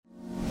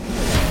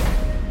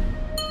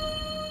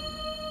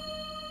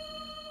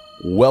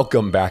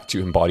Welcome back to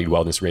Embodied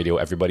Wellness Radio,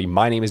 everybody.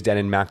 My name is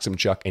Denon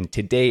Maximchuk, and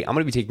today I'm going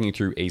to be taking you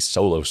through a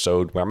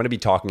solo-sode where I'm going to be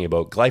talking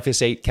about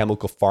glyphosate,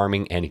 chemical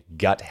farming, and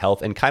gut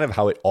health, and kind of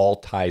how it all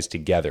ties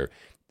together.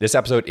 This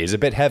episode is a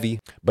bit heavy,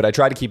 but I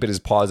try to keep it as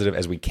positive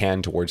as we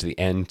can towards the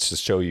end to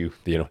show you,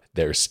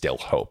 there's still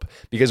hope.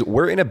 Because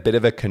we're in a bit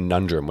of a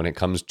conundrum when it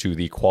comes to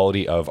the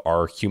quality of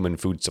our human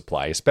food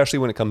supply, especially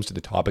when it comes to the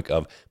topic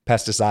of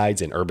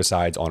pesticides and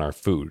herbicides on our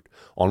food.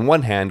 On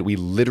one hand, we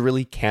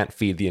literally can't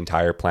feed the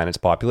entire planet's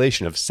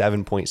population of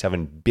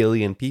 7.7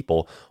 billion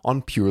people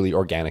on purely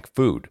organic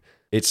food.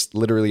 It's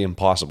literally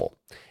impossible.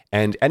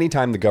 And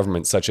anytime the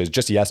government, such as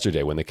just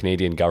yesterday when the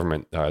Canadian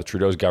government,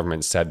 Trudeau's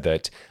government said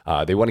that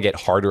they want to get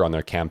harder on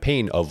their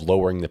campaign of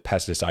lowering the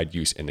pesticide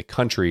use in the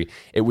country,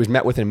 it was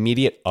met with an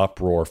immediate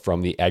uproar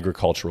from the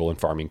agricultural and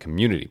farming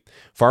community.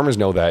 Farmers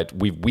know that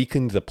we've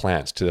weakened the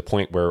plants to the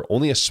point where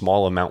only a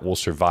small amount will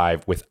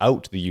survive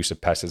without the use of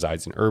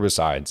pesticides and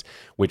herbicides,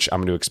 which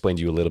I'm going to explain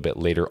to you a little bit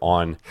later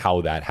on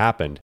how that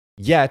happened.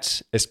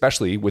 Yet,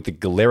 especially with the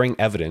glaring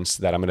evidence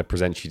that I'm going to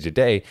present to you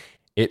today,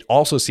 it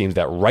also seems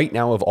that right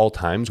now of all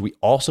times, we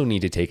also need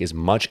to take as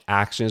much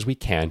action as we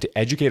can to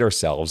educate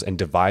ourselves and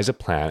devise a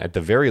plan, at the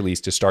very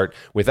least, to start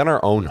within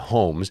our own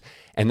homes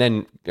and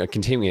then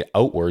continuing it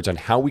outwards on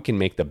how we can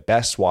make the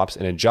best swaps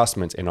and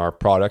adjustments in our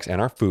products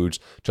and our foods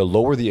to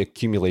lower the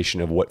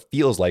accumulation of what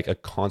feels like a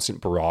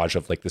constant barrage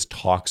of like this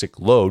toxic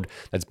load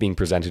that's being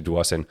presented to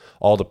us in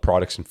all the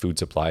products and food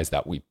supplies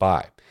that we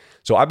buy.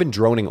 So I've been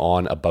droning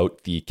on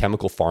about the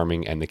chemical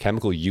farming and the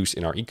chemical use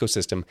in our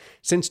ecosystem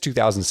since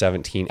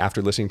 2017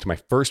 after listening to my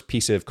first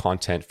piece of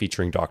content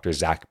featuring Dr.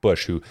 Zach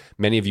Bush, who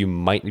many of you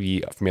might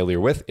be familiar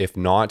with. If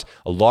not,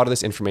 a lot of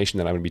this information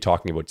that I'm going to be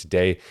talking about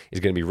today is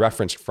going to be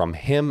referenced from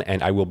him,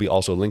 and I will be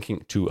also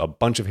linking to a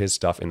bunch of his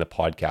stuff in the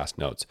podcast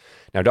notes.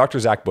 Now, Dr.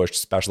 Zach Bush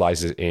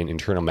specializes in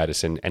internal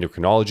medicine,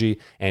 endocrinology,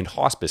 and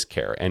hospice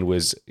care, and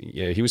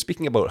he was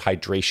speaking about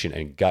hydration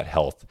and gut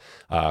health.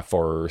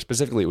 For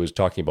specifically, it was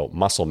talking about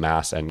muscle mass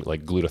and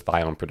like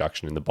glutathione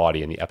production in the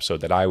body in the episode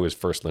that I was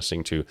first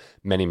listening to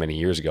many, many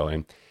years ago.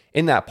 And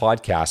in that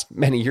podcast,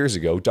 many years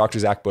ago, Dr.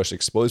 Zach Bush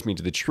exposed me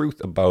to the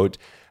truth about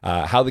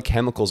how the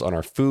chemicals on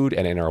our food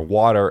and in our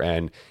water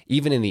and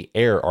even in the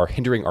air are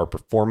hindering our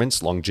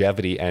performance,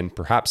 longevity, and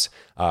perhaps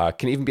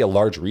can even be a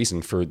large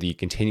reason for the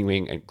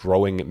continuing and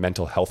growing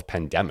mental health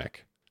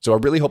pandemic. So I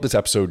really hope this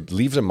episode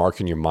leaves a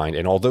mark in your mind.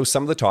 And although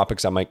some of the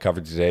topics I might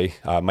cover today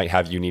might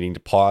have you needing to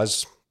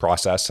pause,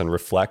 process, and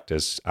reflect,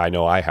 as I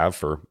know I have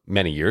for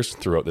many years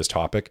throughout this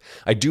topic,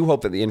 I do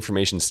hope that the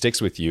information sticks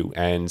with you.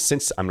 And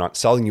since I'm not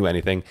selling you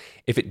anything,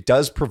 if it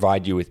does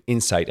provide you with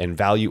insight and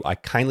value, I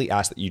kindly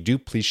ask that you do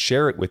please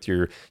share it with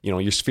your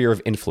sphere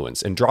of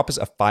influence and drop us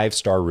a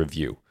 5-star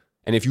review.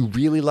 And if you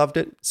really loved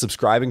it,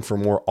 subscribing for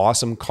more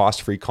awesome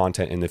cost-free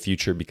content in the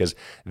future, because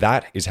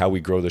that is how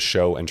we grow the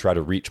show and try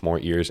to reach more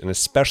ears. And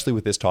especially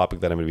with this topic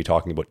that I'm going to be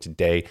talking about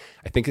today,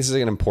 I think this is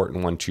an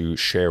important one to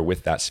share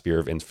with that sphere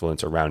of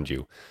influence around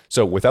you.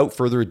 So without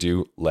further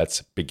ado,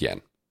 let's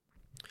begin.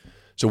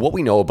 So what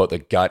we know about the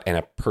gut and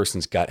a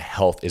person's gut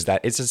health is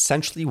that it's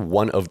essentially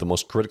one of the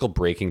most critical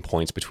breaking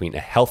points between a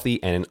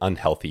healthy and an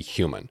unhealthy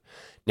human.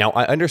 Now,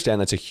 I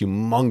understand that's a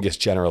humongous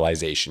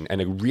generalization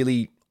and a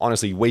really,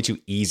 honestly, way too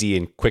easy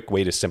and quick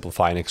way to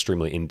simplify an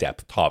extremely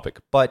in-depth topic,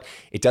 but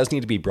it does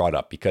need to be brought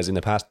up because in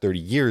the past 30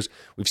 years,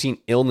 we've seen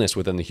illness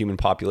within the human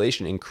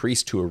population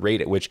increase to a rate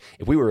at which,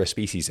 if we were a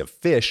species of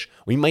fish,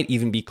 we might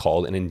even be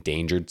called an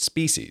endangered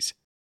species.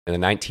 In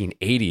the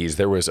 1980s,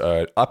 there was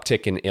an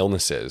uptick in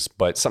illnesses,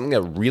 but something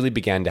that really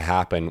began to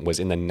happen was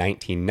in the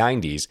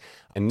 1990s,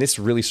 and this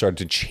really started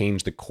to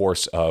change the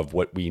course of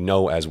what we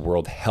know as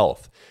world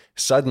health.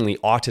 Suddenly,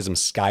 autism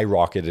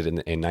skyrocketed in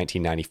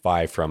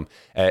 1995 from,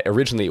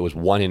 originally it was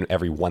 1 in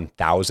every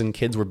 1,000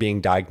 kids were being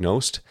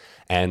diagnosed.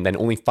 And then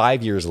only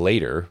 5 years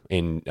later,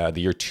 in the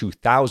year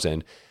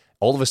 2000,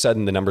 all of a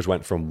sudden the numbers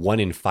went from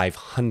 1 in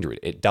 500.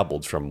 It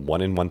doubled from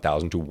 1 in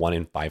 1,000 to 1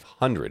 in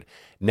 500.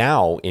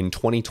 Now, in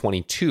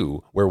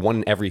 2022, where 1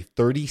 in every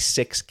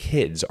 36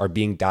 kids are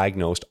being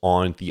diagnosed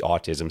on the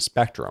autism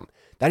spectrum.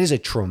 That is a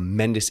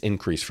tremendous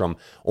increase from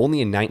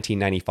only in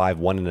 1995,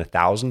 1 in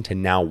 1,000 to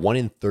now 1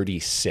 in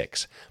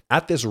 36.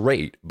 At this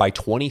rate, by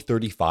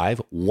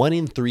 2035, 1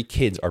 in 3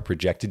 kids are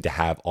projected to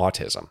have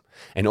autism.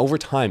 And over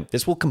time,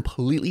 this will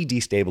completely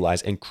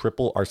destabilize and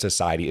cripple our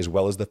society as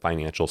well as the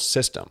financial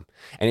system.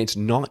 And it's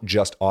not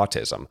just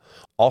autism.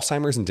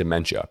 Alzheimer's and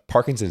dementia,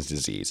 Parkinson's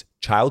disease,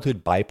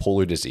 childhood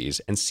bipolar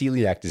disease, and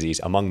celiac disease,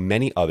 among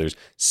many others,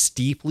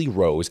 steeply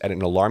rose at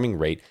an alarming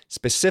rate,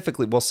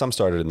 specifically, well, some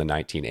started in the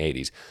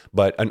 1980s,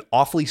 but an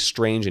awfully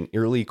strange and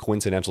eerily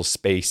coincidental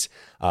space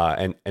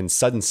and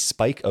sudden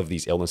spike of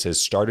these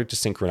illnesses started to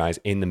synchronize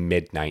in the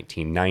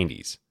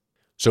mid-1990s.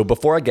 So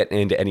before I get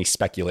into any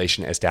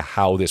speculation as to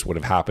how this would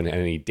have happened and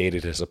any data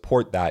to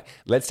support that,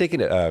 let's take it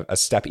a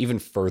step even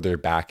further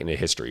back into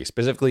history,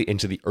 specifically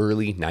into the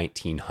early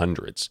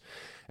 1900s.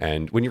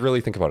 And when you really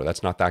think about it,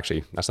 that's not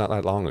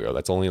that long ago.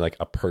 That's only like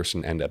a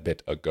person and a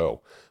bit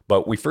ago.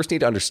 But we first need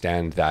to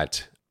understand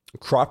that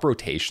crop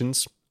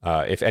rotations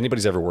If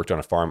anybody's ever worked on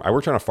a farm, I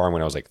worked on a farm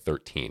when I was like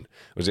 13. It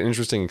was an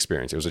interesting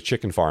experience. It was a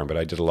chicken farm, but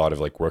I did a lot of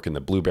like work in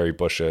the blueberry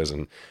bushes,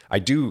 and I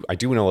do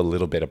know a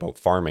little bit about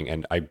farming.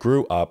 And I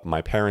grew up,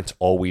 my parents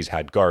always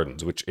had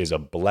gardens, which is a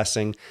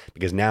blessing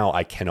because now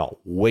I cannot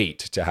wait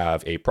to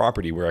have a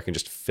property where I can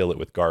just fill it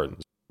with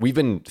gardens. We've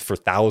been, for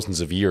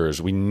thousands of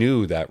years, we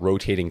knew that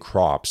rotating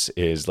crops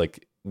is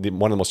like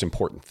one of the most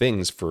important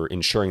things for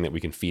ensuring that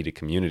we can feed a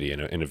community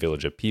in a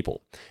village of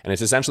people. And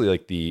it's essentially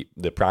like the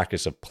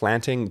practice of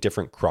planting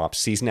different crops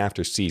season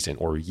after season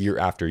or year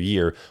after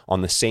year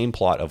on the same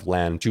plot of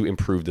land to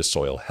improve the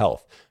soil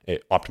health.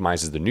 It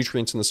optimizes the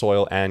nutrients in the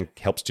soil and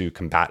helps to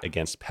combat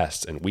against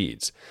pests and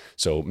weeds.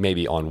 So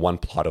maybe on one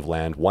plot of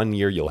land, one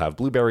year you'll have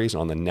blueberries,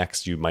 and on the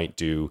next you might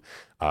do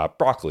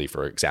broccoli,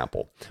 for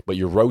example. But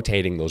you're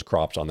rotating those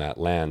crops on that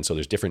land, so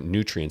there's different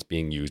nutrients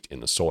being used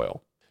in the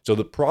soil. So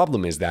the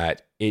problem is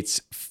that it's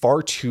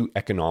far too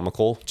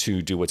economical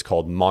to do what's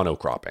called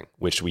monocropping,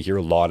 which we hear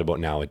a lot about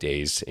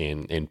nowadays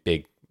in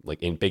big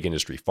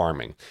industry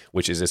farming,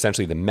 which is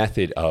essentially the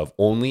method of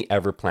only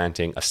ever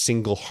planting a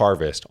single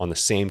harvest on the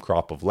same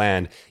crop of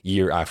land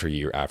year after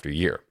year after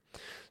year.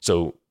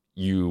 So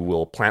you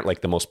will plant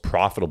like the most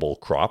profitable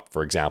crop,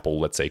 for example,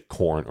 let's say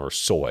corn or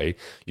soy,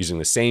 using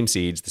the same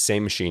seeds, the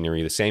same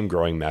machinery, the same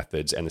growing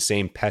methods, and the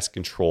same pest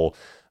control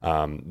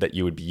that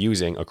you would be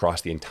using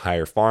across the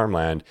entire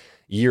farmland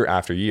year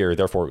after year,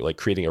 therefore like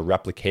creating a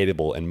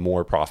replicatable and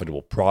more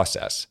profitable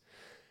process.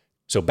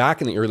 So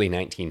back in the early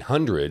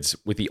 1900s,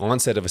 with the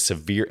onset of a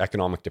severe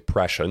economic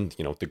depression,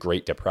 the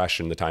Great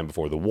Depression, the time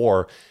before the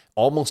war,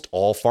 almost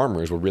all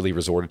farmers were really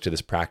resorted to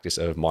this practice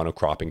of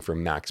monocropping for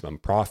maximum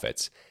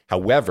profits.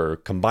 However,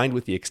 combined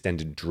with the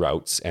extended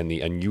droughts and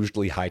the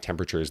unusually high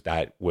temperatures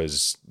that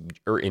was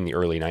in the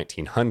early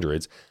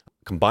 1900s,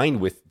 combined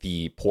with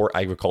the poor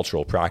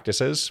agricultural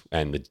practices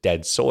and the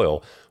dead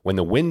soil, when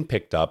the wind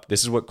picked up,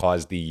 this is what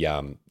caused the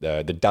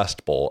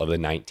Dust Bowl of the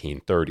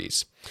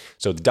 1930s.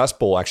 So the Dust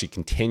Bowl actually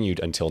continued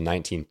until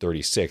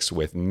 1936,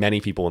 with many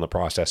people in the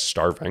process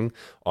starving.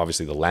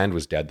 Obviously, the land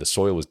was dead, the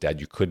soil was dead,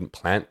 you couldn't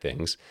plant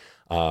things.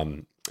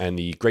 And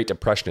the Great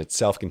Depression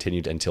itself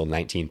continued until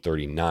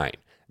 1939.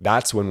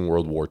 That's when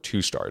World War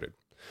II started.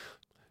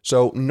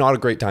 So not a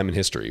great time in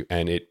history,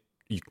 and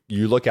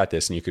you look at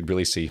this and you could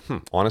really see,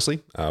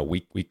 honestly,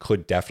 we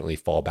could definitely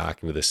fall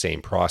back into the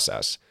same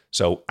process.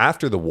 So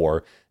after the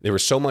war, there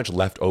was so much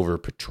leftover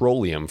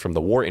petroleum from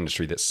the war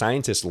industry that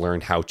scientists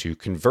learned how to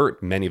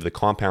convert many of the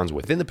compounds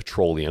within the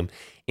petroleum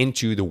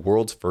into the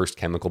world's first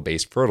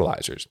chemical-based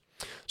fertilizers.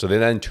 So they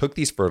then took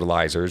these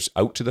fertilizers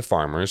out to the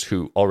farmers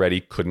who already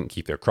couldn't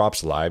keep their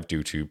crops alive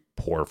due to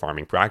poor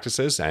farming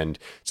practices and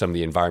some of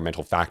the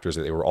environmental factors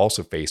that they were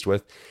also faced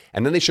with.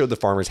 And then they showed the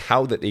farmers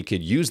how that they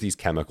could use these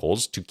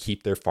chemicals to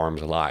keep their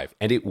farms alive.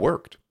 And it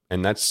worked.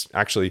 And that's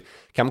actually,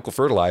 chemical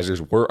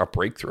fertilizers were a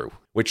breakthrough,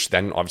 which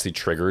then obviously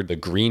triggered the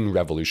green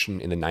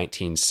revolution in the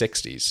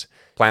 1960s.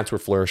 Plants were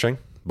flourishing,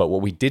 but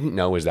what we didn't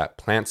know is that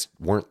plants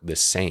weren't the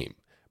same.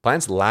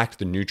 Plants lacked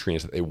the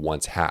nutrients that they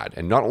once had.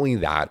 And not only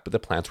that, but the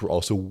plants were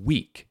also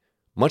weak.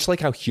 Much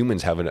like how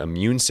humans have an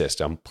immune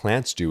system,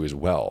 plants do as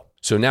well.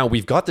 So now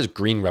we've got this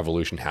green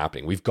revolution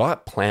happening. We've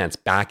got plants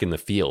back in the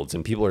fields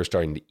and people are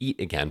starting to eat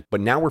again.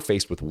 But now we're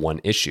faced with one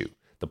issue.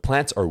 The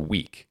plants are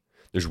weak.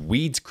 There's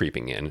weeds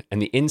creeping in, and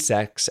the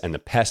insects and the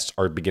pests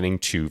are beginning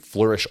to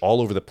flourish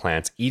all over the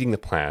plants, eating the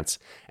plants,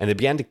 and they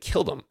began to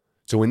kill them.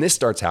 So when this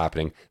starts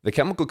happening, the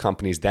chemical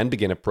companies then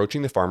begin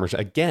approaching the farmers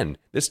again,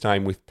 this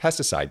time with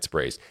pesticide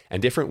sprays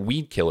and different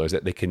weed killers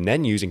that they can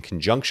then use in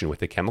conjunction with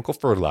the chemical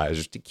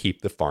fertilizers to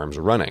keep the farms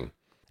running.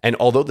 And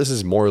although this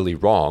is morally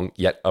wrong,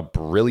 yet a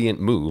brilliant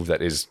move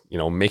that is,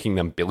 making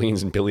them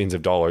billions and billions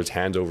of dollars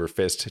hand over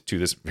fist to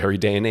this very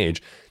day and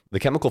age, the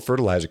chemical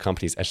fertilizer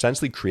companies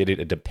essentially created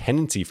a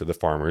dependency for the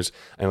farmers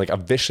and like a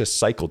vicious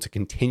cycle to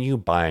continue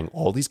buying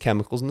all these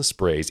chemicals and the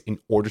sprays in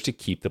order to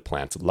keep the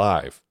plants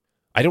alive.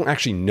 I don't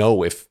actually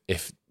know if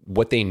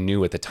what they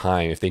knew at the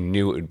time, if they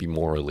knew it would be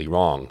morally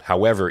wrong.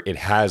 However, it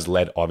has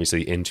led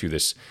obviously into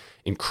this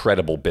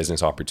incredible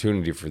business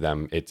opportunity for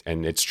them.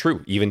 It's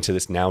true, even to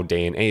this now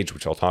day and age,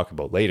 which I'll talk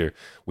about later,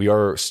 we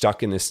are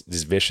stuck in this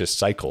vicious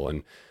cycle.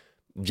 And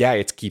yeah,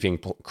 it's keeping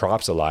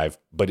crops alive,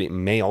 but it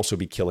may also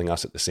be killing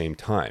us at the same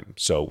time.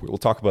 So we'll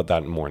talk about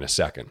that more in a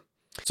second.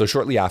 So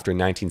shortly after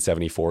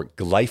 1974,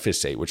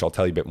 glyphosate, which I'll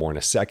tell you a bit more in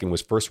a second,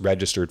 was first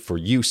registered for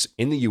use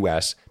in the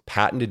US,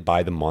 patented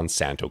by the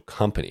Monsanto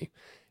Company.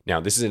 Now,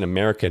 this is an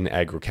American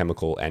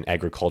agrochemical and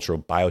agricultural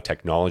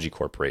biotechnology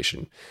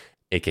corporation,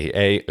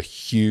 aka a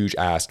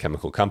huge-ass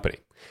chemical company.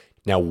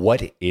 Now,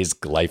 what is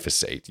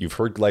glyphosate? You've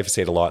heard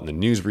glyphosate a lot in the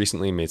news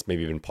recently. It's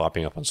maybe been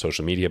popping up on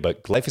social media,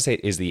 but glyphosate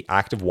is the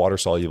active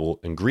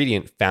water-soluble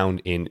ingredient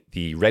found in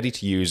the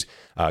ready-to-use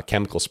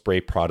chemical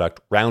spray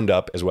product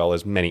Roundup, as well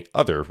as many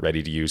other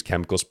ready-to-use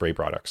chemical spray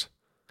products.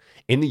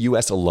 In the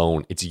US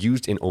alone, it's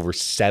used in over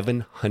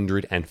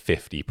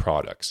 750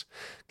 products.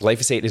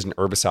 Glyphosate is an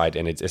herbicide,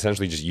 and it's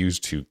essentially just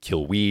used to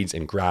kill weeds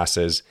and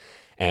grasses.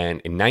 And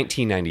in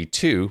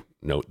 1992,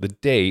 note the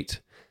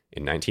date,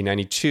 In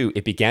 1992,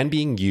 it began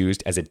being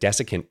used as a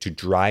desiccant to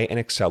dry and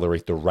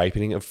accelerate the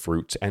ripening of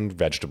fruits and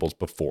vegetables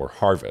before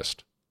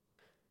harvest.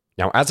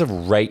 Now, as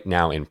of right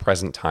now in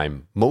present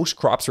time, most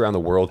crops around the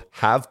world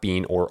have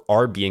been or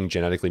are being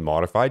genetically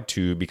modified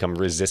to become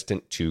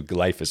resistant to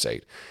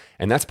glyphosate.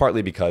 And that's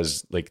partly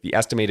because the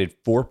estimated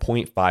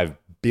 4.5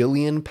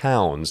 billion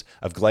pounds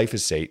of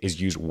glyphosate is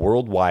used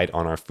worldwide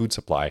on our food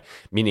supply,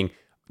 meaning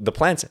the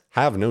plants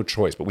have no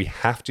choice, but we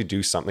have to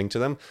do something to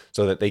them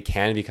so that they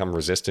can become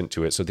resistant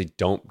to it so they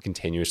don't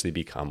continuously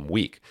become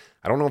weak.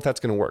 I don't know if that's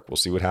going to work. We'll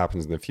see what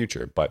happens in the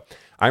future. But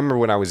I remember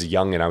when I was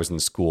young and I was in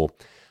school,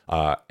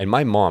 and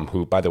my mom,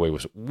 who, by the way,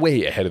 was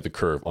way ahead of the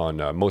curve on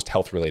most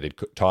health-related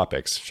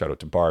topics, shout out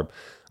to Barb,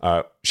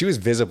 she was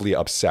visibly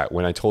upset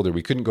when I told her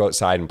we couldn't go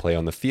outside and play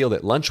on the field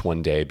at lunch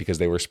one day because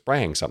they were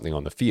spraying something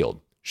on the field.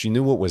 She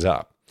knew what was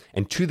up.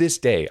 And to this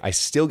day, I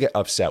still get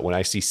upset when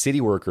I see city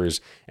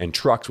workers and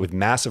trucks with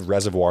massive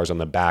reservoirs on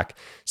the back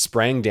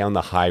spraying down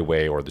the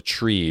highway or the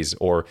trees,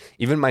 or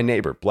even my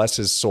neighbor, bless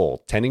his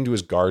soul, tending to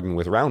his garden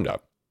with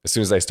Roundup. As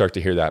soon as I start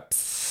to hear that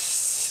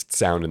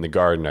sound in the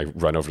garden, I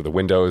run over to the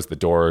windows, the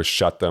doors,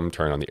 shut them,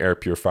 turn on the air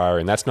purifier.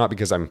 And that's not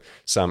because I'm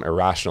some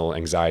irrational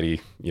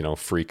anxiety,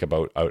 freak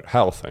about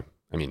health.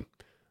 I mean,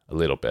 a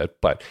little bit,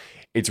 but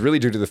it's really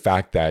due to the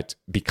fact that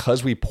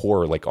because we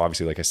pour,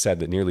 obviously, like I said,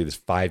 that nearly this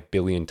 5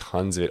 billion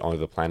tons of it onto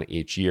the planet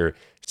each year,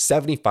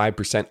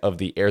 75% of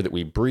the air that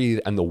we breathe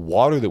and the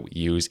water that we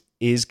use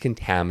is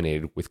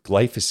contaminated with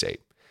glyphosate.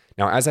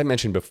 Now, as I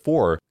mentioned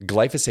before,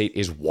 glyphosate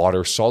is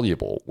water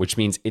soluble, which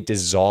means it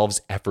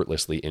dissolves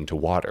effortlessly into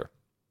water.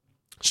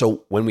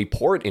 So when we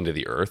pour it into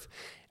the earth,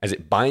 as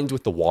it binds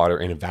with the water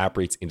and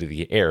evaporates into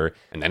the air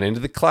and then into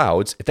the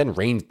clouds, it then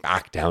rains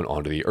back down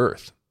onto the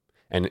earth.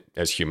 And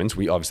as humans,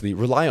 we obviously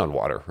rely on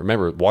water.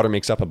 Remember, water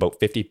makes up about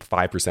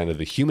 55% of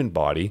the human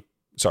body.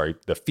 Sorry,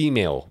 the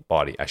female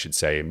body, I should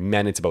say.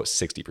 Men, it's about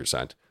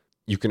 60%.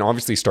 You can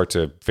obviously start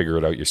to figure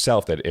it out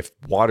yourself that if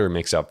water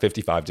makes up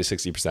 55 to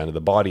 60% of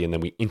the body, and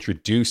then we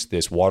introduce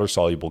this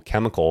water-soluble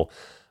chemical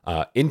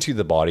into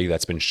the body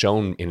that's been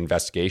shown in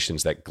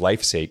investigations that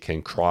glyphosate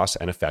can cross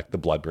and affect the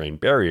blood-brain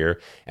barrier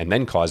and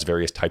then cause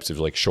various types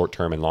of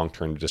short-term and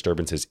long-term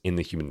disturbances in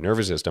the human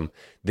nervous system,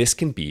 this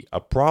can be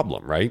a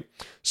problem, right?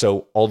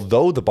 So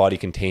although the body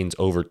contains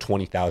over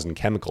 20,000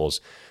 chemicals,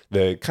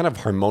 the kind of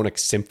harmonic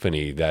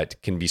symphony that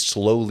can be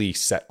slowly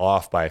set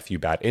off by a few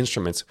bad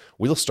instruments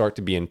will start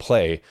to be in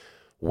play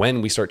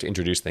when we start to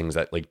introduce things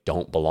that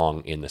don't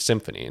belong in the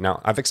symphony.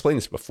 Now, I've explained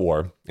this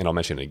before, and I'll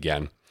mention it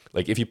again.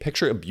 If you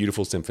picture a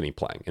beautiful symphony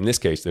playing, in this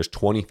case, there's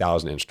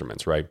 20,000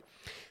 instruments, right?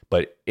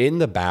 But in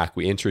the back,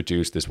 we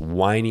introduce this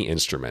whiny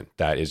instrument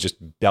that is just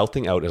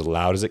belting out as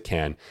loud as it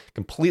can,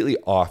 completely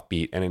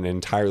offbeat and an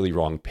entirely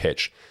wrong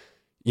pitch.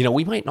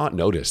 We might not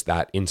notice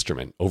that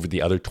instrument over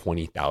the other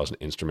 20,000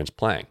 instruments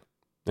playing.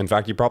 In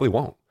fact, you probably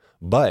won't.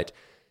 But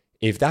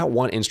if that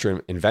one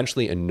instrument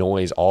eventually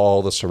annoys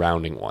all the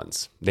surrounding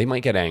ones, they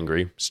might get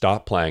angry,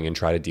 stop playing, and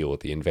try to deal with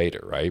the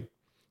invader, right?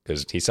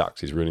 Because he sucks.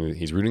 He's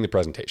ruining the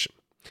presentation.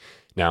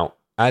 Now,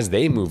 as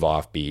they move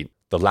off beat,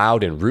 the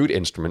loud and rude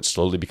instrument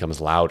slowly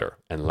becomes louder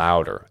and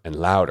louder and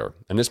louder.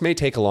 And this may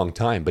take a long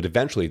time, but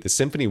eventually the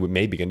symphony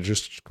may begin to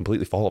just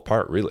completely fall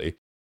apart, really.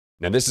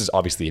 Now, this is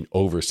obviously an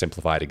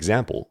oversimplified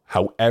example.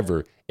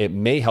 However, it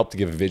may help to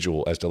give a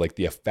visual as to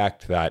the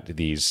effect that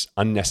these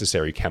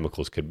unnecessary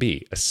chemicals could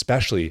be,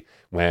 especially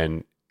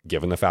when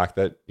given the fact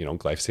that,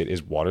 glyphosate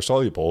is water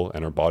soluble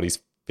and our body's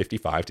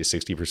 55 to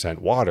 60%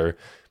 water,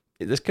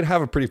 this could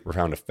have a pretty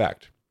profound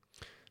effect.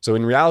 So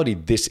in reality,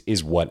 this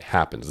is what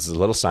happens. This is a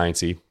little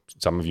sciencey.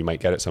 Some of you might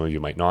get it, some of you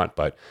might not.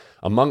 But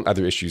among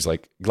other issues,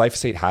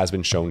 glyphosate has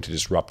been shown to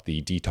disrupt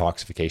the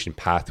detoxification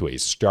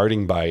pathways,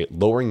 starting by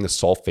lowering the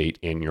sulfate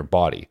in your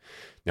body.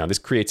 Now, this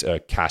creates a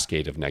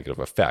cascade of negative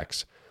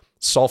effects.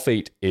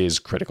 Sulfate is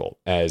critical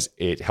as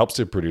it helps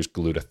to produce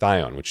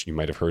glutathione, which you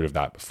might have heard of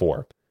that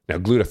before. Now,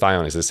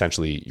 glutathione is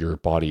essentially your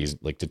body's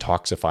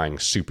detoxifying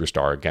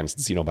superstar against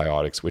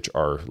xenobiotics, which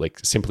are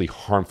simply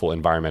harmful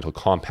environmental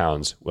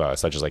compounds,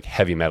 such as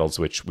heavy metals,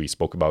 which we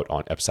spoke about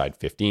on episode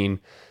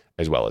 15,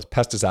 as well as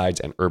pesticides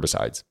and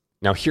herbicides.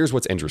 Now, here's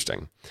what's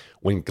interesting.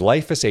 When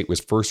glyphosate was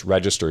first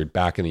registered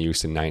back in the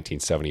use in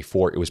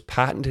 1974, it was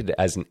patented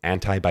as an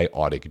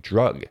antibiotic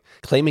drug,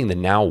 claiming the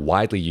now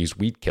widely used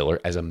weed killer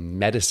as a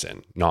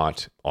medicine,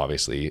 not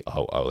obviously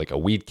a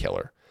weed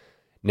killer.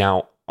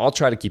 Now, I'll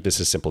try to keep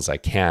this as simple as I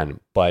can,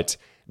 but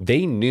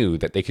they knew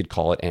that they could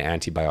call it an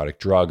antibiotic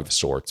drug of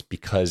sorts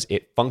because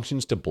it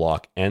functions to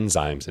block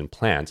enzymes in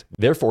plants,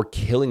 therefore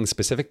killing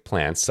specific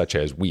plants such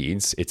as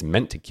weeds it's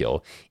meant to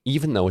kill,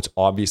 even though it's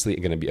obviously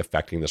going to be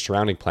affecting the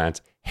surrounding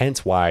plants,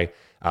 hence why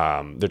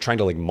they're trying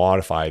to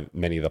modify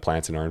many of the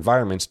plants in our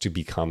environments to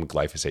become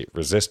glyphosate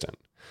resistant.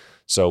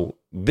 So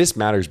this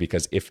matters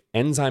because if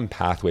enzyme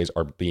pathways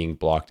are being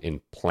blocked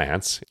in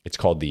plants, it's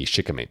called the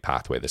shikimate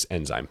pathway, this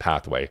enzyme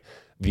pathway,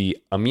 the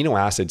amino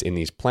acids in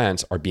these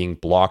plants are being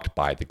blocked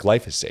by the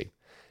glyphosate.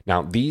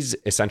 Now, these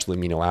essential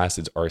amino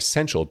acids are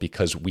essential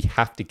because we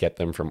have to get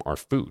them from our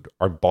food.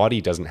 Our body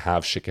doesn't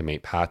have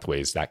shikimate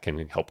pathways that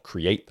can help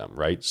create them,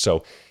 right?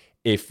 So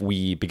if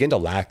we begin to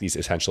lack these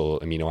essential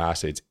amino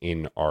acids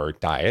in our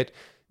diet,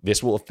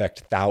 this will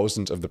affect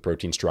thousands of the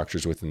protein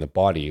structures within the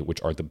body,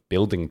 which are the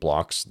building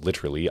blocks,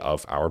 literally,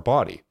 of our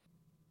body.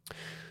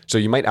 So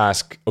you might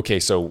ask, okay,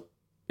 so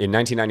in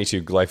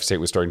 1992, glyphosate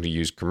was starting to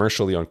use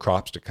commercially on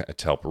crops to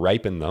help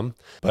ripen them,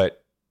 but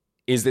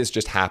is this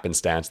just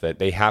happenstance that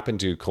they happen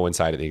to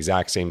coincide at the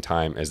exact same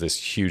time as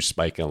this huge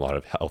spike in a lot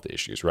of health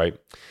issues, right?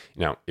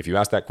 Now, if you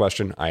ask that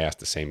question, I asked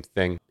the same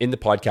thing. In the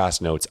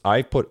podcast notes,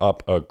 I put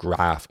up a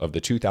graph of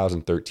the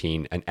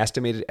 2013 and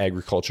estimated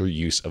agricultural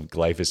use of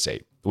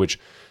glyphosate, which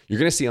you're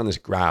going to see on this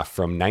graph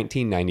from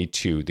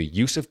 1992, the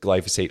use of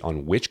glyphosate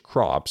on which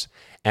crops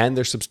and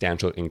their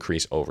substantial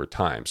increase over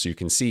time. So you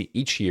can see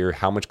each year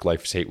how much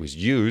glyphosate was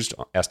used,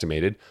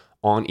 estimated,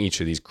 on each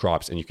of these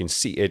crops, and you can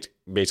see it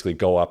basically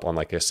go up on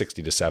like a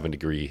 60 to 70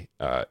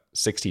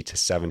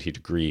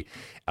 degree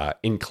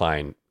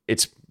incline. They're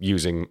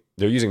using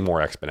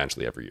more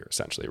exponentially every year,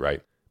 essentially,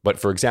 right? But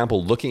for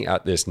example, looking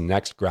at this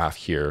next graph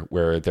here,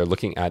 where they're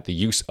looking at the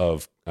use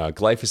of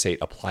glyphosate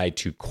applied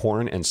to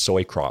corn and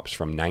soy crops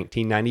from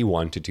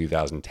 1991 to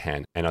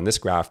 2010. And on this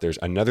graph, there's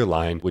another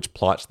line which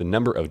plots the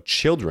number of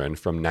children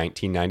from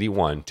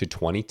 1991 to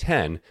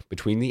 2010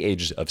 between the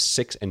ages of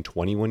 6 and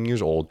 21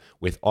 years old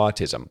with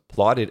autism,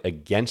 plotted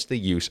against the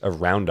use of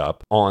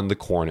Roundup on the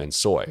corn and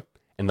soy.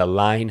 And the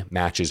line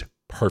matches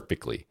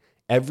perfectly.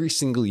 Every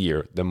single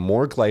year, the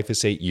more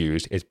glyphosate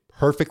used is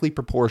perfectly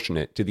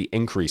proportionate to the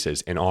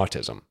increases in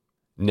autism.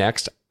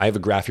 Next, I have a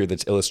graph here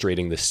that's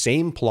illustrating the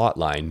same plot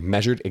line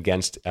measured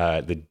against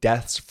the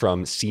deaths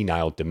from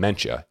senile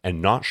dementia.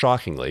 And not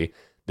shockingly,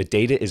 the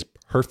data is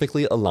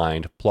perfectly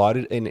aligned,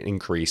 plotted in an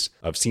increase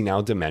of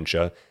senile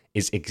dementia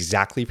is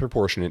exactly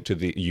proportionate to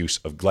the use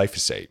of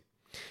glyphosate.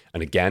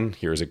 And again,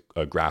 here's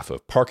a graph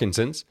of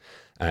Parkinson's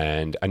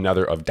and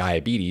another of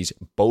diabetes,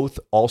 both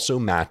also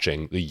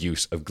matching the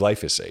use of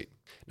glyphosate.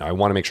 Now, I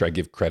want to make sure I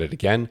give credit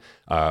again.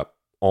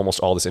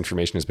 Almost all this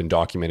information has been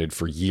documented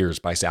for years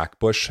by Zach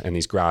Bush, and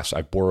these graphs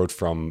I borrowed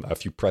from a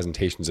few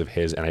presentations of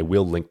his, and I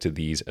will link to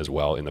these as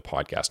well in the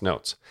podcast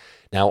notes.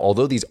 Now,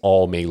 although these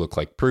all may look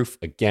like proof,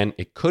 again,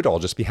 it could all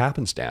just be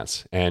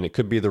happenstance, and it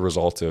could be the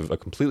result of a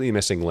completely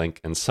missing link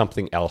and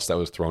something else that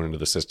was thrown into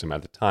the system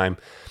at the time.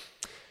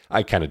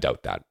 I kind of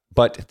doubt that.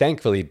 But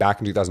thankfully, back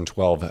in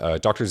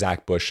 2012, Dr.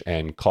 Zach Bush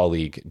and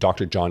colleague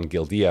Dr. John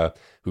Gildea,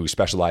 who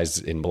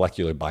specializes in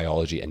molecular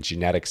biology and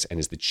genetics and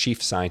is the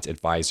chief science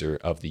advisor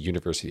of the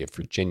University of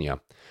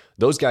Virginia,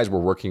 those guys were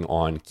working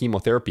on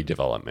chemotherapy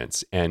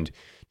developments. And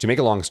to make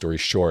a long story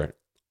short,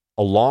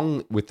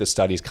 along with the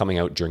studies coming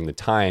out during the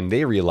time,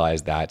 they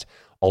realized that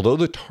although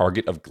the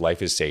target of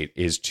glyphosate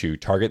is to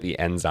target the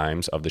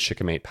enzymes of the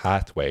shikimate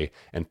pathway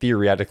and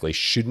theoretically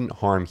shouldn't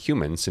harm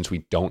humans since we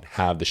don't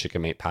have the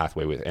shikimate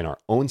pathway within our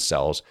own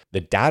cells,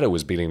 the data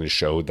was beginning to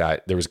show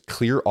that there was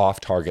clear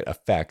off-target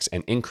effects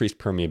and increased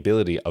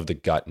permeability of the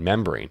gut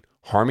membrane,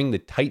 harming the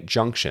tight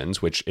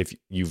junctions, which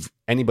if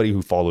anybody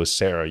who follows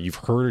Sarah, you've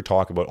heard her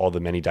talk about all the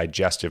many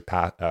digestive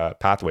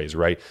pathways,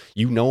 right?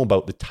 You know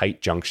about the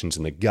tight junctions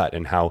in the gut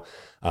and how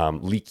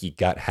leaky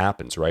gut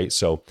happens, right?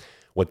 So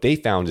what they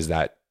found is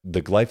that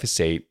the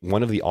glyphosate,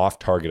 one of the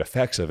off-target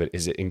effects of it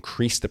is it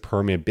increased the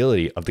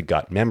permeability of the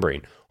gut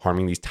membrane,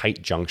 harming these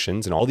tight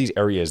junctions and all these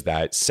areas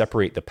that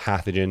separate the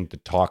pathogen, the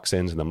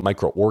toxins, and the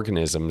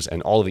microorganisms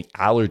and all of the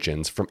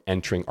allergens from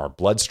entering our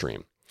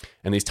bloodstream.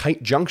 And these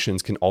tight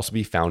junctions can also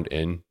be found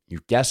in, you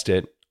guessed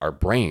it, our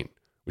brain,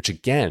 which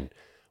again,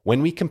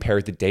 when we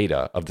compared the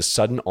data of the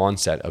sudden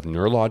onset of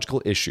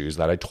neurological issues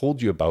that I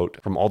told you about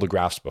from all the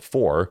graphs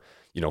before,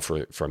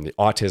 from the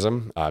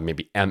autism,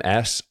 maybe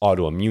MS,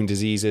 autoimmune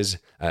diseases,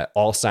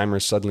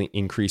 Alzheimer's suddenly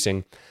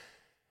increasing,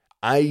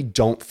 I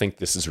don't think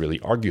this is really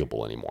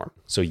arguable anymore.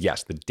 So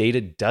yes, the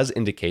data does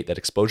indicate that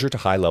exposure to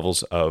high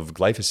levels of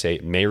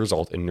glyphosate may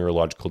result in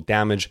neurological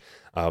damage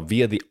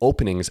via the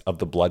openings of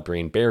the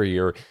blood-brain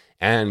barrier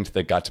and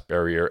the gut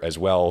barrier as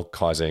well,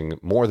 causing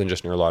more than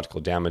just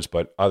neurological damage,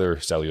 but other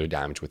cellular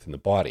damage within the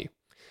body.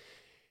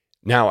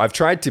 Now, I've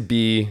tried to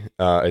be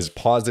as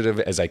positive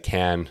as I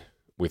can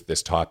with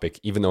this topic,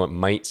 even though it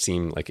might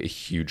seem like a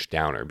huge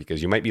downer,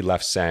 because you might be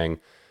left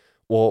saying,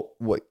 well,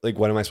 what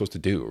am I supposed to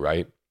do,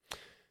 right?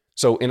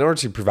 So in order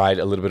to provide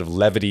a little bit of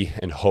levity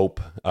and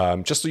hope,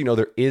 just so you know,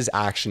 there is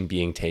action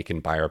being taken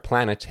by our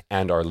planet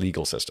and our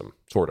legal system,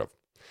 sort of,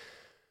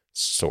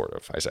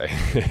 I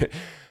say.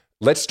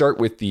 Let's start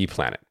with the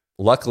planet.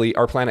 Luckily,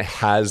 our planet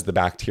has the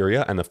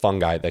bacteria and the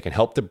fungi that can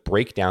help to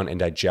break down and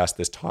digest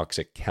this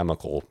toxic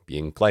chemical,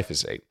 being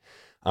glyphosate.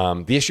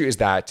 The issue is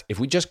that if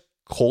we just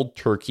cold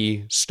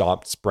turkey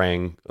stopped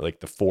spraying like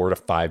the 4 to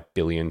 5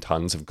 billion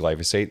tons of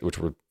glyphosate, which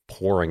we're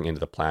pouring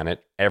into the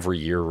planet every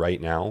year right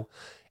now,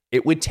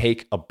 it would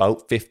take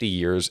about 50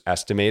 years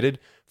estimated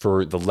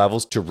for the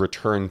levels to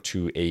return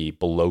to a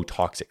below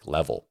toxic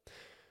level.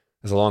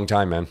 That's a long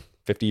time, man.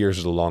 50 years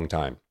is a long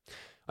time.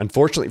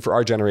 Unfortunately for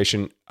our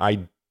generation,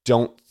 I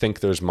don't think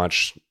there's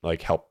much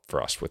help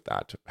for us with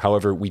that.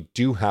 However, we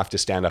do have to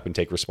stand up and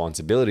take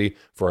responsibility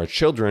for our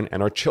children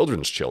and our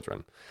children's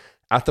children.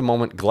 At the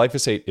moment,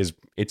 glyphosate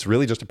it's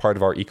really just a part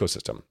of our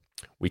ecosystem.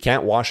 We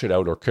can't wash it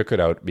out or cook it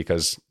out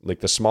because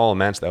like the small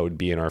amounts that would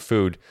be in our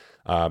food,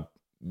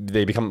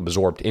 they become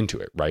absorbed into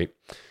it, right?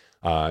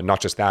 Not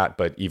just that,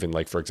 but even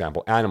like, for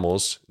example,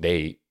 animals,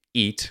 they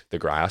eat the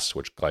grass,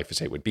 which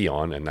glyphosate would be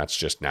on, and that's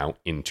just now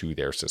into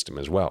their system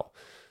as well.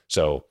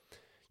 So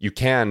you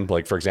can,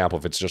 like, for example,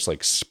 if it's just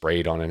like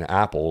sprayed on an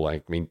apple,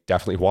 like, I mean,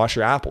 definitely wash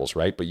your apples,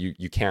 right? But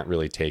you can't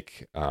really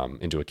take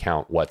into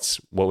account what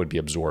would be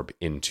absorbed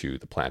into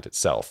the plant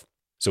itself.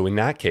 So in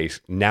that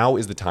case, now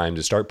is the time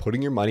to start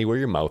putting your money where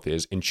your mouth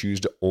is and choose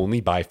to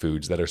only buy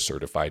foods that are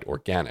certified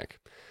organic.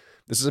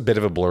 This is a bit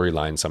of a blurry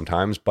line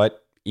sometimes,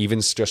 but even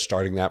just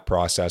starting that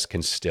process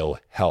can still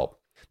help.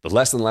 The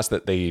less and less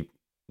that they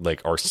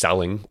like are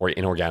selling or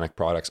inorganic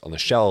products on the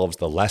shelves,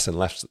 the less and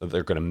less that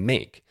they're going to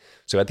make.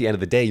 So at the end of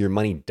the day, your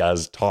money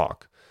does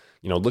talk.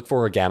 You know, look for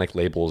organic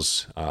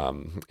labels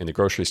in the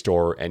grocery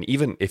store. And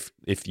even if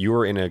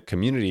you're in a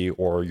community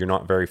or you're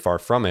not very far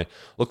from it,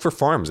 look for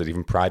farms that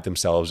even pride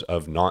themselves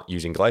of not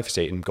using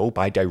glyphosate and go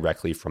buy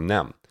directly from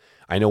them.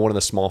 I know one of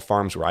the small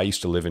farms where I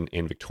used to live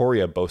in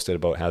Victoria boasted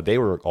about how they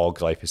were all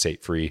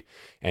glyphosate free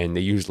and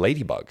they used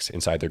ladybugs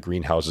inside their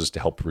greenhouses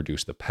to help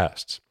reduce the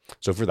pests.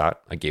 So for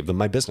that, I gave them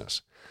my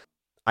business.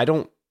 I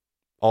don't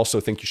also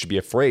think you should be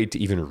afraid to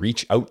even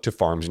reach out to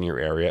farms in your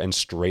area and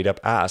straight up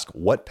ask,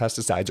 what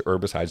pesticides or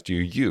herbicides do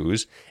you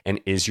use? And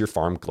is your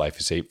farm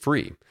glyphosate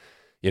free?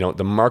 You know,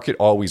 the market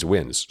always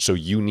wins. So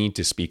you need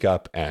to speak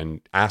up and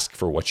ask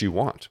for what you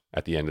want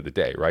at the end of the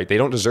day, right? They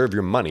don't deserve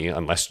your money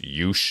unless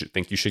you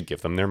think you should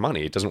give them their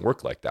money. It doesn't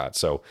work like that.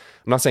 So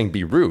I'm not saying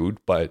be rude,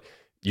 but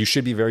you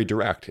should be very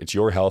direct. It's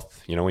your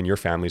health, you know, and your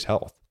family's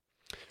health.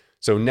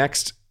 So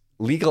next,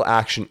 legal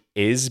action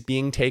is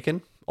being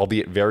taken,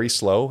 albeit very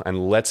slow.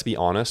 And let's be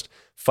honest,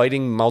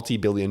 fighting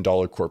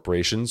multi-billion-dollar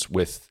corporations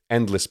with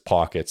endless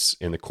pockets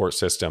in the court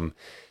system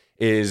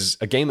is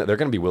a game that they're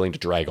going to be willing to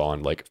drag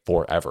on like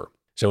forever.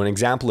 So an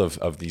example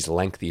of these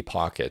lengthy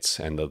pockets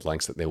and the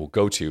lengths that they will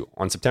go to,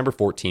 on September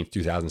 14th,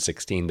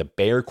 2016, the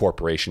Bayer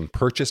Corporation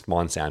purchased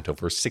Monsanto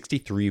for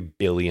 $63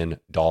 billion,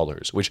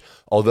 which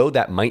although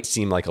that might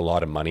seem like a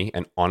lot of money,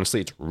 and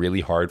honestly, it's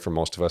really hard for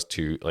most of us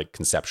to like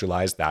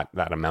conceptualize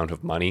that amount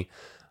of money,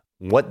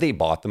 what they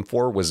bought them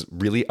for was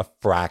really a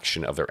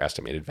fraction of their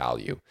estimated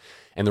value.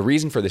 And the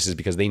reason for this is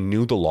because they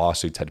knew the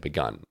lawsuits had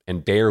begun,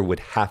 and Bayer would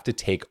have to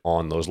take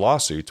on those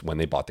lawsuits when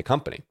they bought the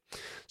company.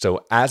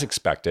 So as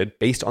expected,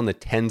 based on the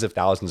tens of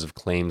thousands of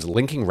claims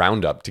linking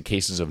Roundup to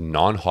cases of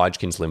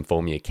non-Hodgkin's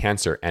lymphoma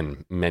cancer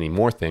and many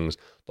more things,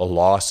 the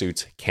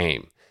lawsuits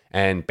came,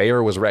 and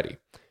Bayer was ready.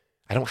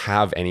 I don't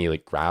have any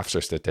like graphs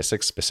or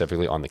statistics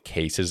specifically on the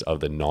cases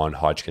of the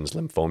non-Hodgkin's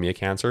lymphoma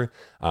cancer,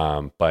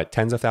 but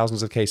tens of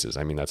thousands of cases.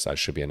 I mean, that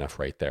should be enough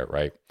right there,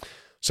 right?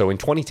 So in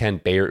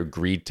 2010, Bayer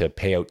agreed to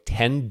pay out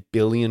 $10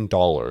 billion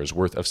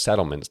worth of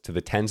settlements to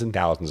the tens and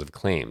thousands of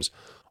claims,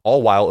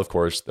 all while, of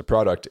course, the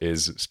product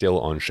is still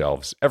on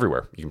shelves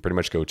everywhere. You can pretty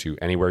much go to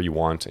anywhere you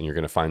want, and you're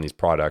going to find these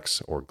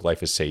products or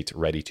glyphosate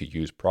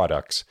ready-to-use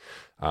products,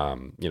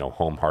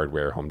 Home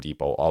Hardware, Home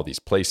Depot, all these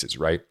places,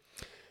 right?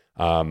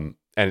 And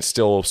it's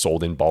still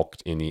sold in bulk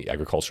in the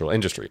agricultural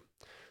industry.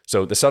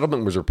 So the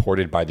settlement was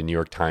reported by the New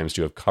York Times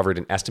to have covered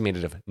an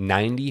estimated of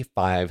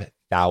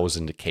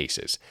 95,000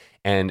 cases.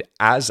 And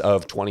as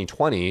of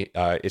 2020,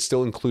 it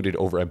still included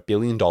over $1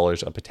 billion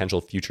of potential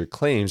future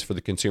claims for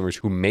the consumers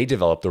who may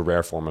develop the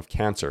rare form of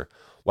cancer,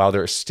 while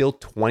there are still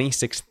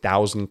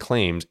 26,000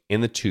 claims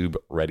in the tube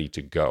ready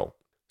to go.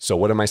 So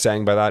what am I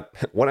saying by that?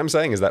 What I'm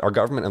saying is that our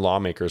government and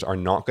lawmakers are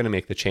not going to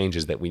make the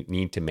changes that we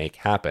need to make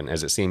happen,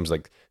 as it seems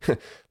like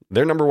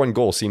their number one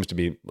goal seems to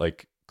be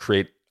like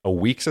create a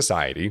weak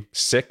society,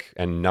 sick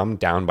and numbed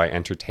down by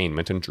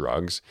entertainment and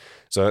drugs,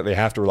 so that they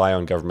have to rely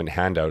on government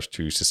handouts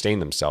to sustain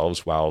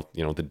themselves while,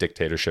 the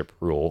dictatorship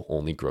rule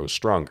only grows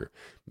stronger.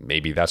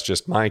 Maybe that's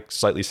just my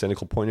slightly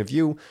cynical point of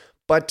view,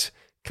 but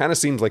kind of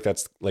seems like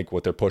that's like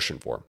what they're pushing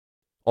for.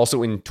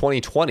 Also in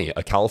 2020,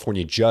 a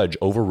California judge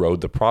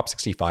overrode the Prop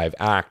 65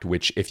 Act,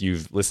 which if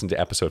you've listened to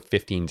episode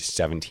 15 to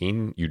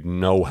 17, you'd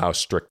know how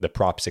strict the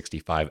Prop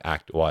 65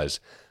 Act was,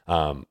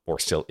 or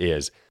still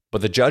is.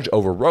 But the judge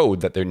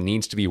overrode that there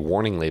needs to be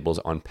warning labels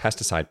on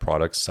pesticide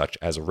products such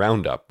as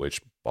Roundup,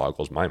 which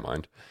boggles my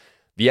mind.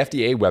 The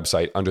FDA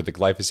website under the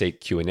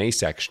glyphosate Q&A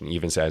section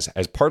even says,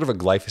 as part of a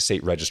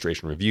glyphosate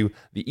registration review,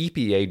 the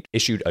EPA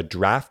issued a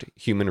draft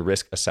human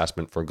risk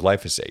assessment for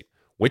glyphosate,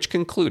 which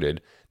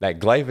concluded that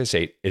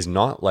glyphosate is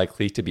not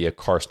likely to be a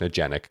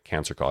carcinogenic,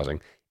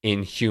 cancer-causing,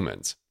 in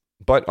humans.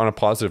 But on a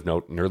positive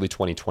note, in early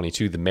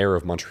 2022, the mayor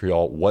of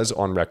Montreal was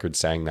on record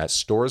saying that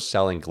stores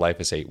selling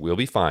glyphosate will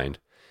be fined.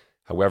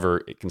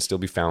 However, it can still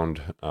be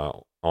found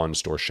on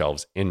store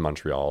shelves in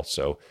Montreal,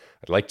 so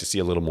I'd like to see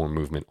a little more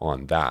movement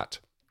on that.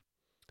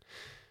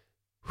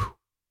 Whew,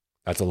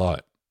 that's a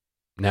lot.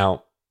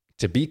 Now,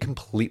 to be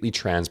completely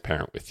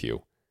transparent with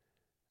you,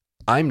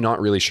 I'm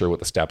not really sure what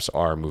the steps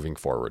are moving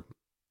forward.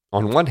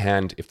 On one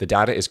hand, if the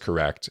data is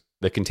correct,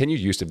 the continued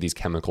use of these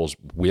chemicals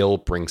will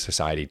bring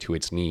society to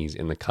its knees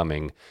in the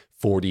coming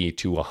 40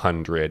 to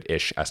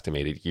 100-ish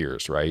estimated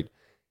years, right?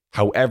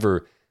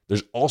 However,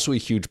 there's also a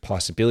huge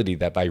possibility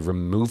that by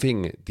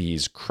removing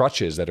these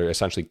crutches that are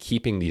essentially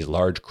keeping these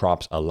large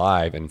crops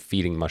alive and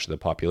feeding much of the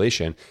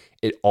population,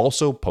 it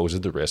also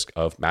poses the risk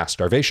of mass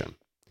starvation.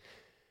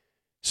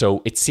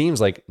 So it seems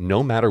like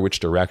no matter which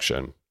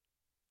direction,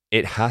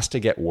 it has to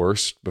get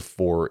worse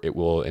before it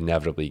will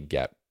inevitably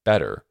get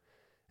better.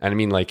 And I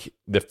mean, like,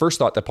 the first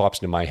thought that pops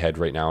into my head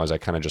right now as I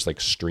kind of just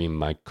like stream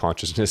my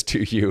consciousness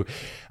to you,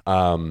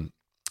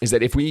 is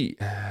that if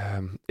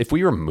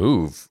we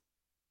remove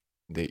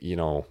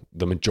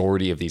the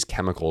majority of these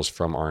chemicals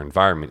from our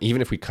environment,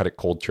 even if we cut it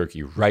cold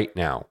turkey right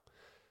now,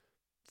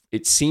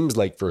 it seems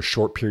like for a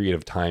short period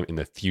of time in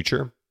the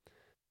future,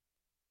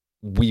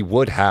 we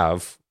would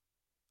have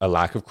a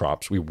lack of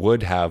crops. We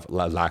would have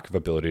a lack of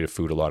ability to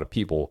food a lot of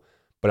people.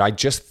 But I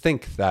just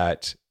think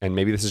that, and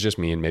maybe this is just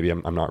me and maybe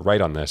I'm not right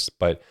on this,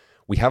 but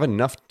we have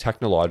enough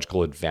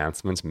technological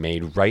advancements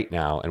made right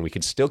now, and we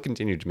could still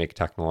continue to make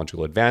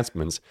technological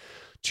advancements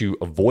to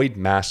avoid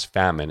mass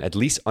famine, at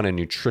least on a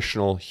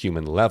nutritional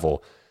human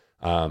level,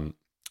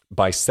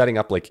 by setting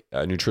up like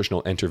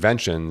nutritional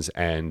interventions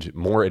and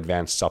more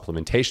advanced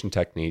supplementation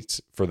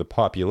techniques for the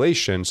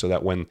population, so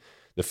that when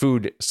the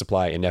food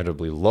supply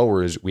inevitably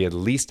lowers, we at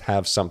least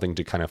have something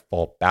to kind of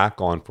fall back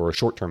on for a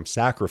short-term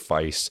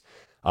sacrifice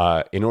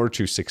in order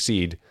to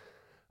succeed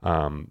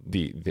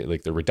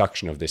the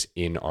reduction of this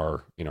in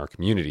our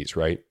communities,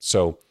 right?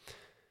 So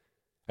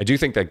I do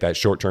think that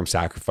short-term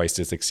sacrifice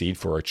to succeed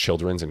for our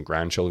children's and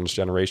grandchildren's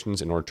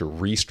generations in order to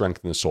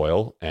re-strengthen the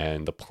soil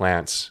and the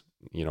plants,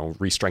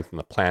 re-strengthen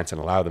the plants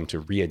and allow them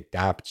to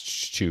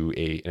readapt to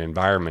an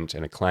environment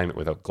and a climate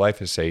without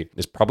glyphosate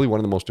is probably one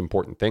of the most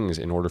important things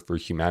in order for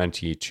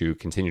humanity to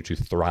continue to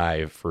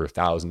thrive for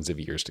thousands of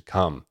years to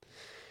come.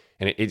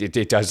 And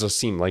it does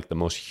seem like the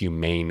most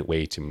humane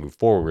way to move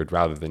forward,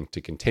 rather than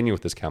to continue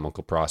with this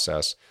chemical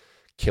process,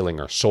 killing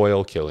our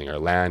soil, killing our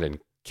land, and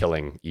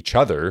killing each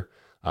other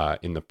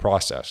in the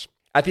process.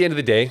 At the end of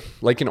the day,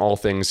 like in all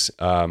things,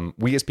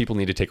 we as people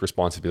need to take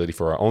responsibility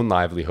for our own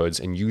livelihoods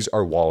and use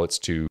our wallets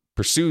to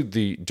pursue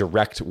the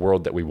direct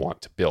world that we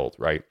want to build,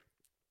 right?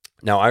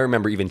 Now, I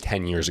remember even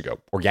 10 years ago,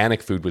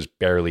 organic food was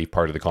barely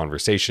part of the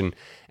conversation,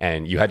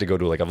 and you had to go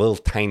to like a little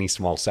tiny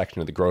small section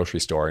of the grocery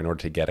store in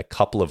order to get a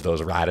couple of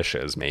those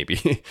radishes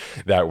maybe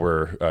that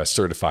were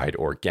certified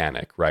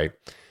organic, right?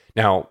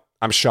 Now,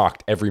 I'm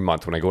shocked every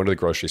month when I go into the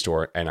grocery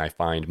store and I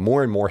find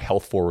more and more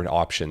health-forward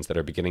options that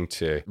are beginning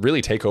to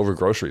really take over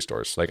grocery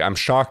stores. Like, I'm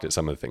shocked at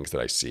some of the things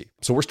that I see.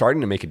 So we're starting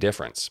to make a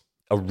difference.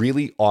 A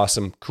really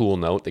awesome, cool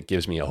note that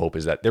gives me a hope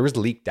is that there was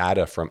leaked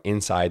data from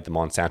inside the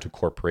Monsanto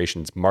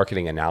Corporation's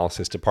marketing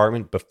analysis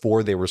department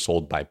before they were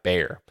sold by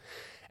Bayer.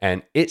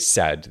 And it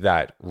said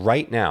that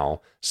right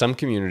now, some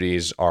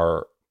communities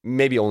are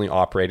maybe only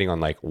operating on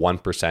like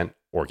 1%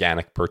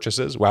 organic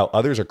purchases, while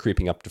others are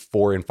creeping up to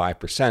 4 and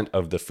 5%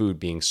 of the food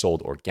being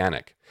sold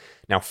organic.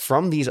 Now,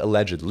 from these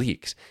alleged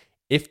leaks,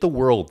 if the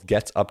world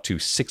gets up to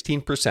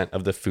 16%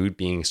 of the food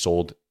being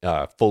sold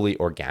fully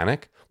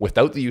organic,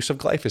 without the use of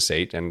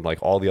glyphosate and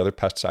like all the other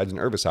pesticides and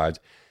herbicides,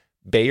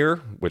 Bayer,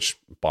 which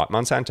bought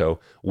Monsanto,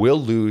 will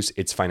lose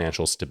its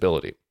financial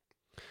stability.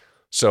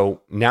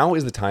 So now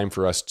is the time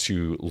for us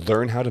to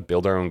learn how to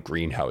build our own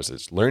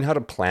greenhouses, learn how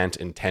to plant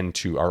and tend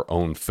to our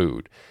own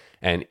food.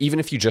 And even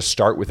if you just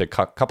start with a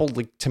couple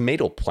like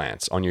tomato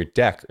plants on your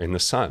deck in the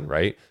sun,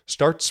 right?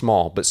 Start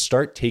small, but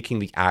start taking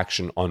the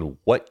action on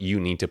what you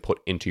need to put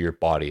into your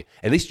body.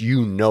 At least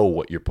you know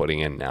what you're putting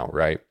in now,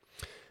 right?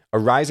 A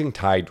rising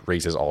tide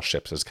raises all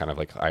ships, is kind of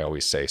like I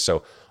always say.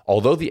 So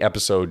although the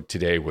episode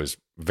today was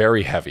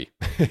very heavy,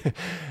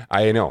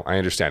 I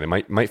understand.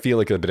 It might feel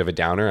like a bit of a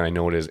downer, and I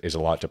know it is a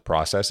lot to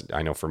process.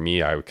 I know for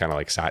me, I kind of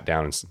like sat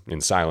down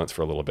in silence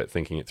for a little bit,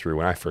 thinking it through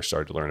when I first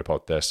started to learn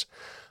about this.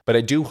 But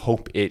I do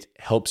hope it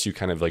helps you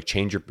kind of like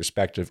change your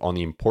perspective on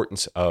the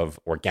importance of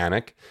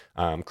organic,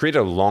 create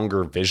a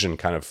longer vision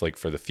kind of like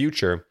for the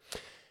future,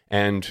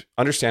 and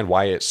understand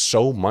why it's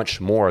so much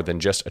more than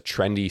just a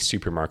trendy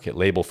supermarket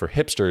label for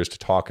hipsters to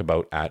talk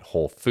about at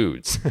Whole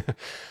Foods.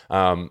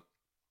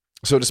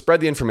 So to spread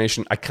the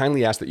information, I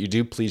kindly ask that you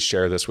do please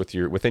share this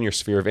within your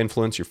sphere of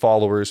influence, your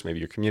followers, maybe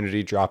your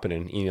community, drop it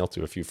in an email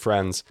to a few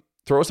friends.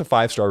 Throw us a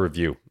 5-star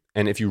review.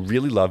 And if you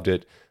really loved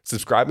it,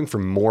 subscribing for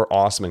more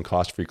awesome and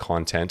cost-free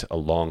content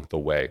along the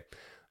way.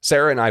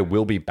 Sarah and I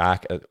will be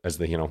back as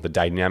the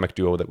dynamic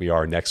duo that we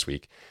are next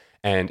week.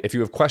 And if you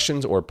have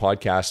questions or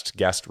podcast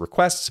guest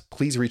requests,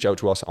 please reach out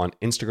to us on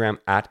Instagram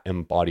at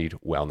Embodied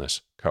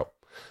Wellness Co.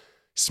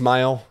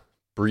 Smile,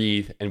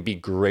 breathe, and be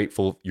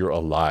grateful you're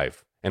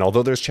alive. And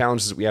although there's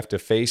challenges that we have to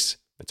face,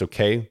 it's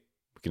okay.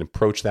 We can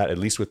approach that at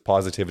least with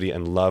positivity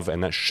and love,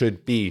 and that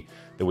should be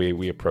the way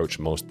we approach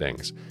most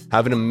things.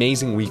 Have an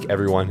amazing week,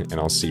 everyone, and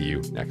I'll see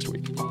you next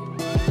week.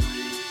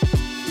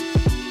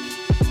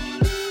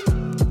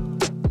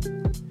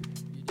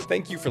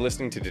 Thank you for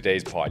listening to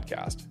today's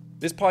podcast.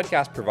 This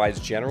podcast provides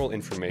general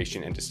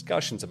information and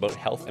discussions about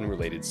health and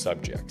related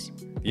subjects.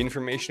 The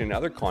information and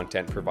other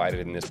content provided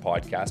in this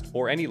podcast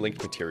or any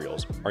linked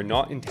materials are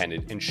not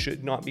intended and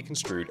should not be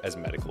construed as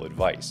medical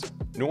advice,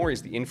 nor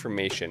is the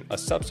information a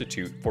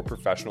substitute for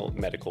professional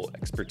medical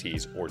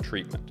expertise or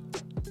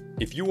treatment.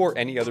 If you or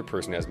any other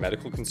person has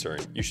medical concern,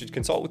 you should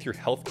consult with your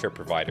healthcare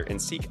provider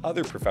and seek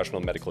other professional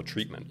medical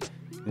treatment.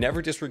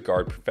 Never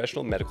disregard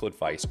professional medical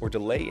advice or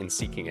delay in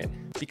seeking it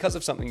because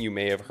of something you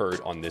may have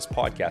heard on this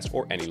podcast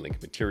or any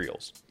linked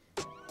materials.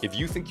 If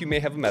you think you may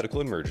have a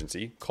medical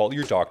emergency, call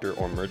your doctor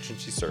or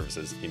emergency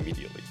services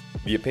immediately.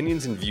 The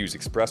opinions and views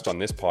expressed on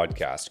this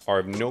podcast are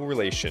of no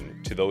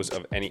relation to those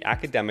of any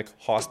academic,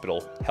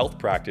 hospital, health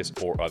practice,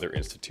 or other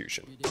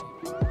institution.